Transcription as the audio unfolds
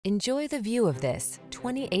Enjoy the view of this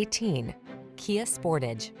 2018 Kia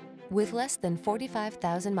Sportage. With less than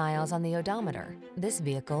 45,000 miles on the odometer, this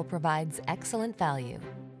vehicle provides excellent value.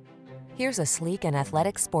 Here's a sleek and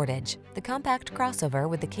athletic Sportage, the compact crossover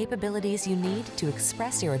with the capabilities you need to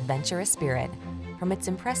express your adventurous spirit. From its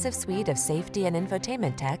impressive suite of safety and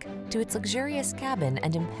infotainment tech to its luxurious cabin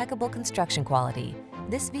and impeccable construction quality,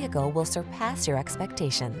 this vehicle will surpass your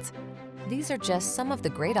expectations. These are just some of the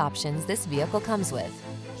great options this vehicle comes with: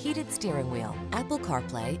 heated steering wheel, Apple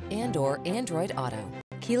CarPlay and/or Android Auto,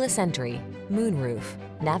 keyless entry, moonroof,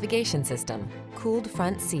 navigation system, cooled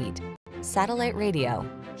front seat, satellite radio,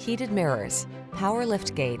 heated mirrors, power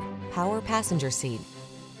liftgate, power passenger seat.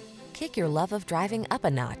 Kick your love of driving up a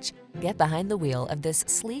notch. Get behind the wheel of this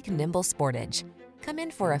sleek, nimble Sportage. Come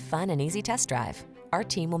in for a fun and easy test drive. Our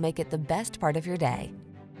team will make it the best part of your day.